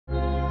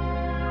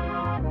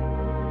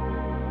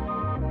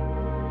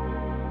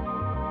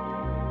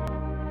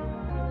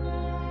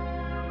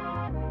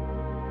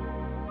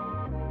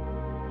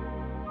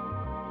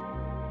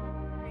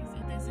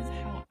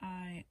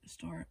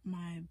store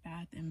my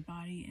bath and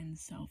body and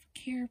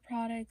self-care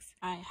products.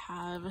 I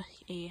have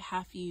a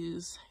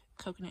half-used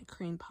coconut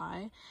cream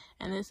pie,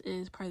 and this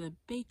is part of the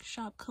Bake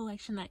Shop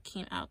collection that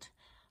came out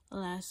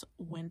last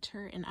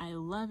winter, and I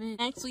love it.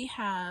 Next we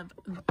have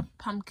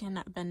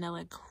pumpkin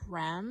vanilla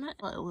creme.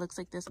 Well, it looks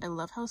like this. I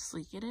love how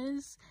sleek it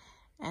is,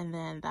 and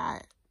then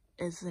that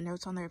is the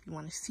notes on there if you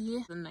want to see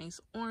it. The nice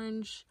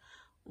orange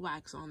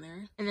wax on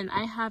there. And then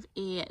I have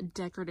a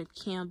decorative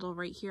candle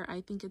right here.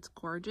 I think it's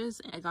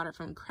gorgeous. I got it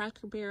from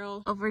Cracker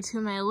Barrel. Over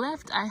to my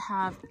left I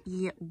have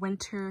the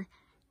winter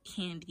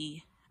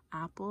candy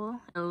apple.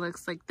 It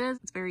looks like this.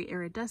 It's very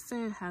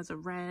iridescent, has a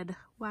red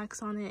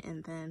wax on it,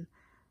 and then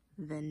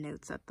the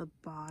notes at the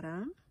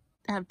bottom.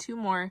 I have two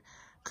more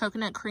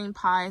coconut cream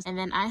pies, and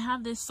then I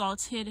have this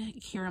salted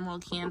caramel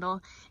candle,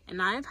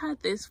 and I've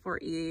had this for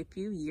a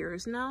few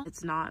years now.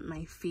 It's not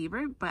my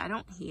favorite, but I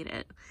don't hate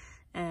it.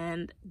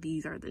 And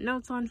these are the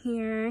notes on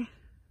here.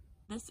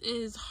 This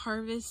is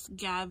Harvest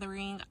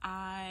Gathering.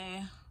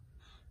 I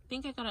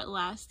think I got it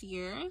last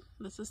year.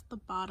 This is the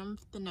bottom,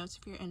 the notes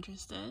if you're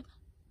interested.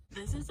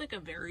 This is like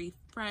a very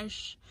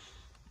fresh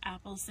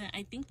apple scent.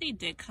 I think they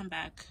did come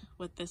back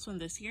with this one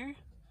this year.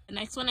 The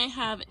next one I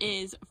have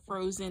is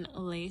Frozen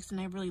Lakes,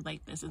 and I really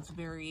like this. It's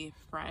very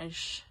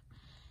fresh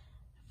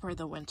for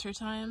the winter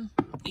time,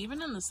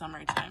 even in the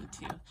summertime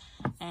too.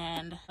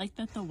 And I like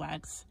that the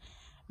wax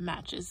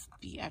matches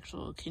the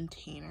actual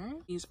container.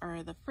 These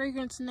are the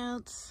fragrance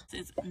notes.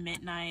 This is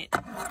Midnight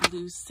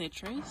Blue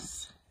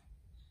Citrus.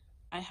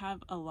 I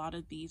have a lot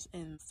of these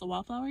in the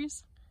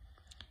wallflowers,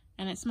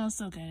 and it smells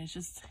so good. It's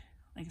just,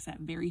 like I said,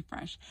 very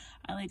fresh.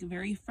 I like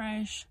very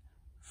fresh,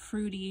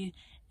 fruity,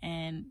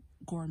 and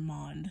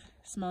gourmand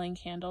smelling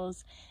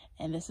candles,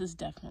 and this is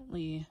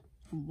definitely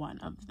one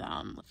of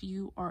them. If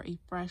you are a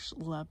fresh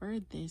lover,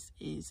 this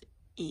is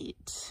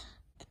it.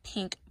 The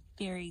Pink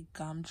Fairy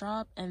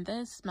Gumdrop, and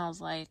this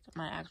smells like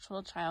my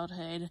actual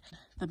childhood.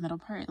 The middle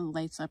part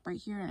lights up right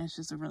here, and it's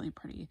just a really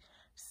pretty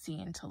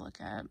scene to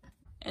look at.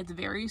 It's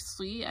very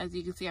sweet. As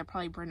you can see, I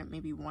probably burned it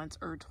maybe once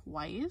or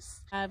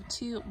twice. I have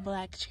two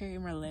Black Cherry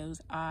Merlots.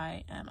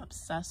 I am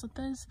obsessed with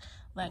this.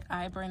 Like,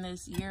 I burn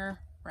this year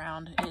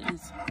round. It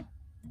is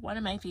one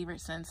of my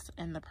favorite scents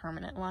in the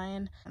permanent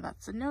line, and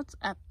that's the notes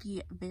at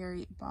the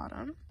very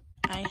bottom.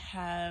 I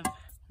have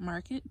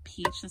Market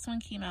Peach. This one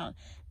came out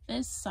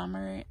this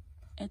summer.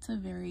 It's a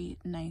very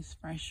nice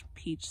fresh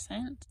peach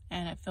scent,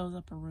 and it fills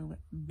up a room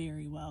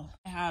very well.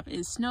 I have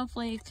is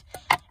Snowflake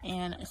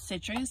and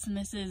Citrus, and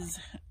this is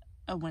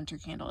a winter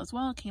candle as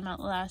well. It came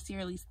out last year,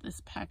 at least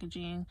this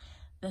packaging.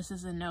 This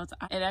is the notes.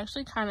 It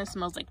actually kind of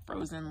smells like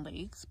Frozen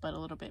Lakes, but a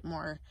little bit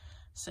more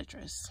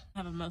citrus. I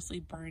have a Mostly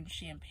Burned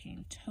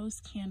Champagne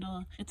Toast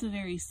candle. It's a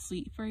very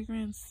sweet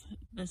fragrance.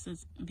 This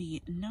is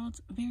the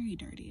notes. Very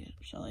dirty,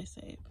 shall I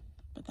say,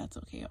 but that's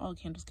okay. All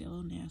candles get a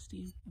little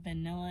nasty.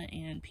 Vanilla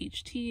and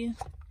peach tea.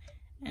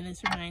 And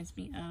this reminds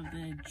me of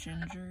the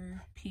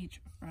ginger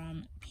peach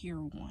from Pier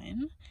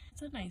 1.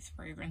 It's a nice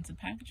fragrance. The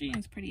packaging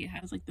is pretty. It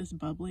has like this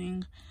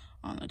bubbling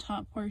on the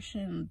top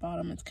portion. The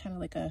bottom, it's kind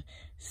of like a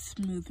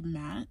smooth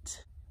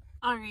matte.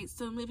 Alright,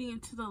 so moving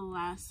into the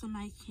last of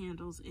my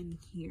candles in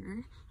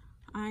here,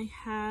 I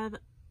have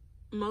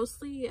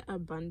mostly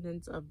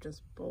abundance of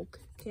just bulk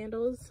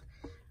candles.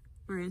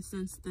 For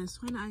instance,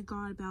 this one I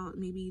got about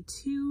maybe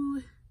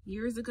 2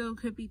 years ago,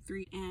 could be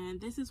 3, and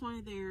this is one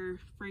of their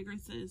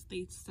fragrances.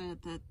 They said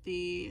that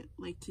they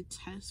like to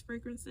test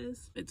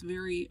fragrances. It's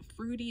very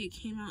fruity. It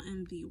came out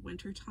in the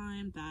winter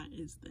time. That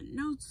is the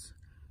notes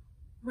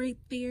right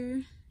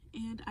there,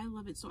 and I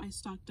love it. So I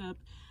stocked up.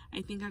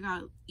 I think I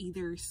got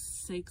either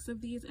 6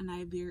 of these, and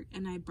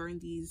I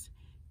burned these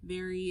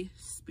very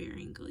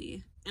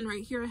sparingly. And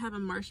right here I have a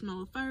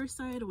Marshmallow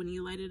Fireside. When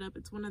you light it up,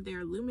 it's one of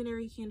their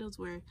luminary candles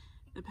where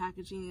the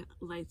packaging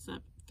lights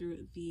up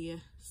through the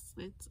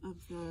slits of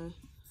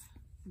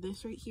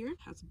this right here. It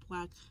has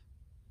black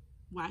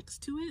wax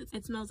to it.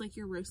 It smells like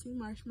you're roasting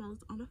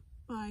marshmallows on a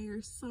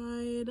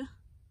fireside.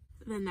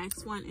 The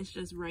next one is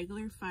just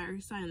regular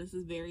fireside, and this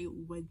is very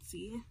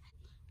woodsy.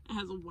 It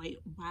has a white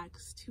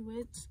wax to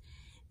it.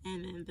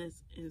 And then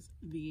this is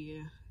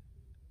the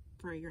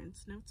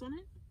fragrance notes on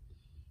it.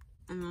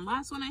 And the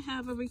last one I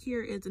have over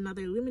here is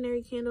another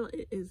luminary candle.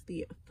 It is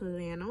the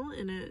Flannel,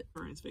 and it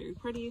burns very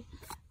pretty.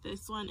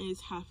 This one is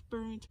half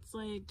burnt. It's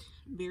like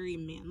very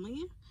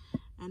manly,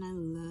 and I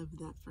love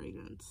that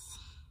fragrance.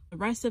 The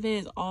rest of it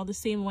is all the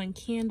same one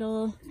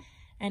candle,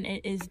 and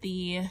it is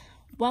the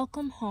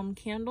Welcome Home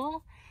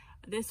candle.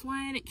 This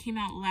one came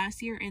out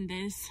last year, and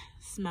this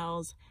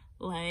smells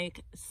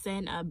like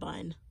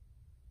cinnamon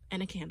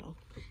and a candle,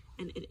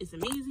 and it is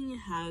amazing. It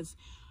has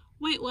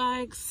white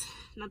wax,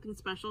 nothing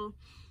special,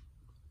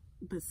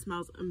 but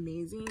smells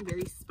amazing.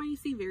 Very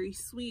spicy, very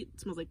sweet.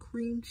 It smells like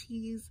cream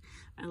cheese.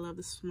 I love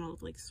the smell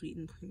of like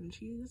sweetened cream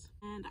cheese.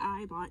 And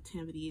I bought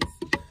 10 of these.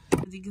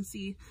 As you can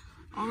see,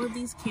 all of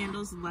these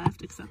candles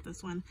left except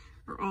this one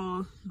are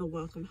all the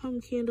Welcome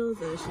Home candles,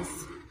 and it's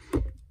just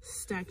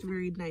stacked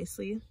very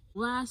nicely.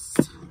 Last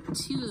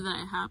 2 that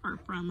I have are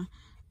from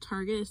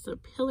Target. It's the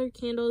Pillar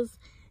candles,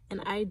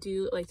 And I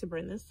do like to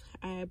burn this.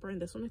 I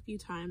burned this one a few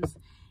times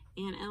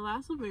and it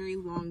lasts a very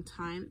long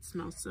time. It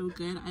smells so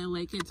good. I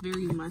like it. It's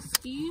very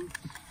musky,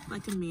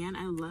 like a man.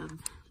 I love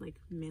like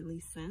manly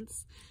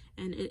scents.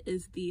 And it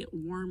is the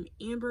Warm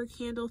Amber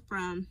candle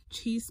from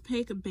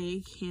Chesapeake Bay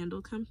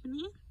Candle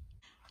Company.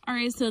 All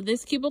right, so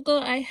this cubicle,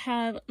 I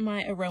have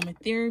my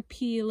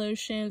aromatherapy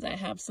lotions. I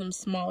have some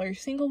smaller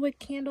single wick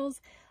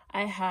candles.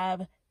 I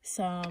have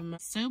some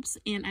soaps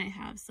and I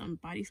have some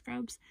body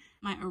scrubs.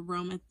 My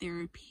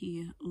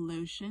aromatherapy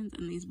lotions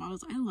and these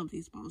bottles. I love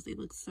these bottles. They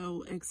look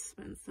so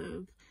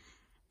expensive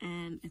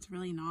and it's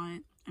really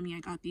not. I mean, I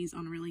got these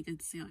on a really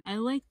good sale. I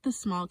like the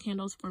small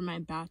candles for my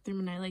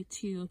bathroom and I like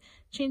to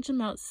change them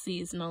out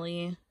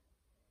seasonally.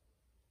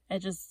 It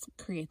just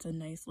creates a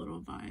nice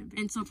little vibe.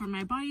 And so for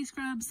my body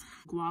scrubs,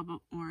 guava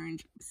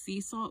orange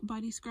sea salt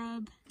body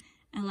scrub.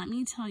 And let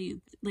me tell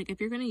you, like, if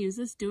you're going to use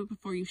this, do it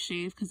before you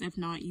shave, because if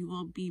not, you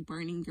will be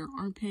burning your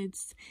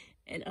armpits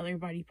and other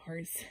body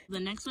parts. The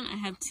next one, I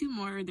have two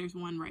more. There's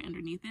one right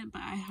underneath it,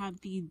 but I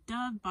have the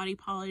Dove body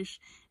polish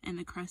and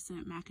the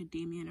Crescent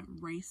macadamia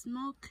rice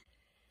milk.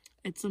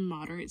 It's a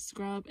moderate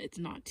scrub. It's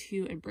not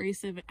too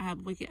abrasive. I have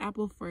Wicked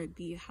Apple for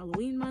the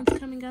Halloween month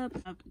coming up.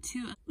 I have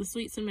the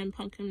Sweet Cinnamon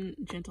Pumpkin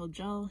Gentle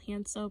Gel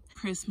hand soap,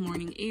 Crisp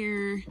Morning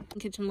Air,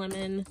 Kitchen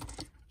Lemon,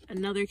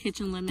 another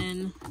Kitchen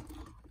Lemon,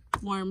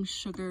 Warm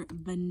Sugar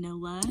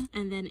Vanilla,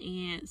 and then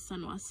a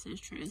Sunwash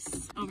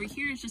Citrus. Over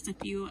here is just a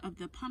few of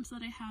the pumps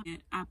that I have.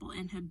 Apple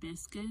and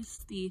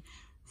Hibiscus, the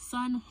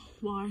Sun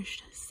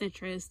Washed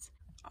Citrus.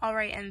 All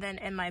right, and then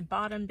in my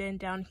bottom bin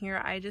down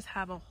here, I just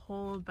have a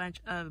whole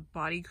bunch of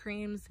body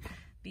creams.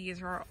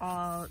 These are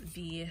all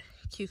the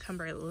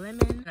Cucumber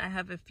Lemon. I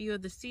have a few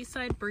of the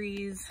Seaside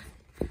Breeze,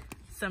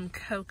 some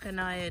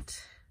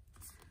coconut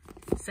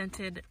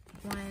scented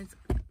ones,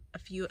 a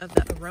few of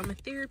the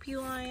aromatherapy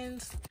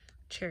lines,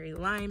 Cherry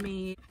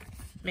Limeade,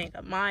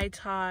 Mega Mai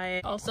Tai.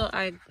 Also,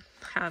 I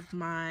have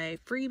my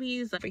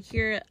freebies over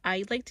here.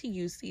 I like to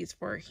use these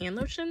for hand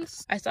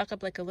lotions. I stock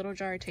up like a little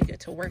jar, take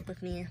it to work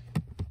with me,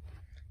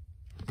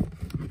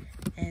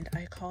 and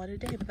I call it a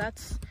day. But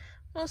that's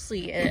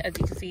mostly it. As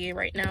you can see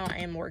right now, I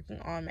am working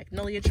on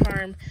Magnolia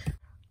Charm.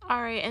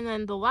 All right, and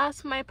then the last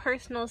of my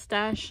personal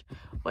stash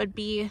would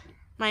be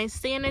my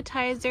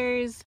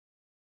sanitizers,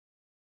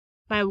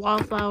 my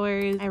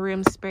wallflowers, my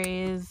room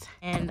sprays,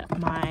 and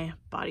my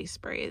body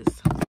sprays.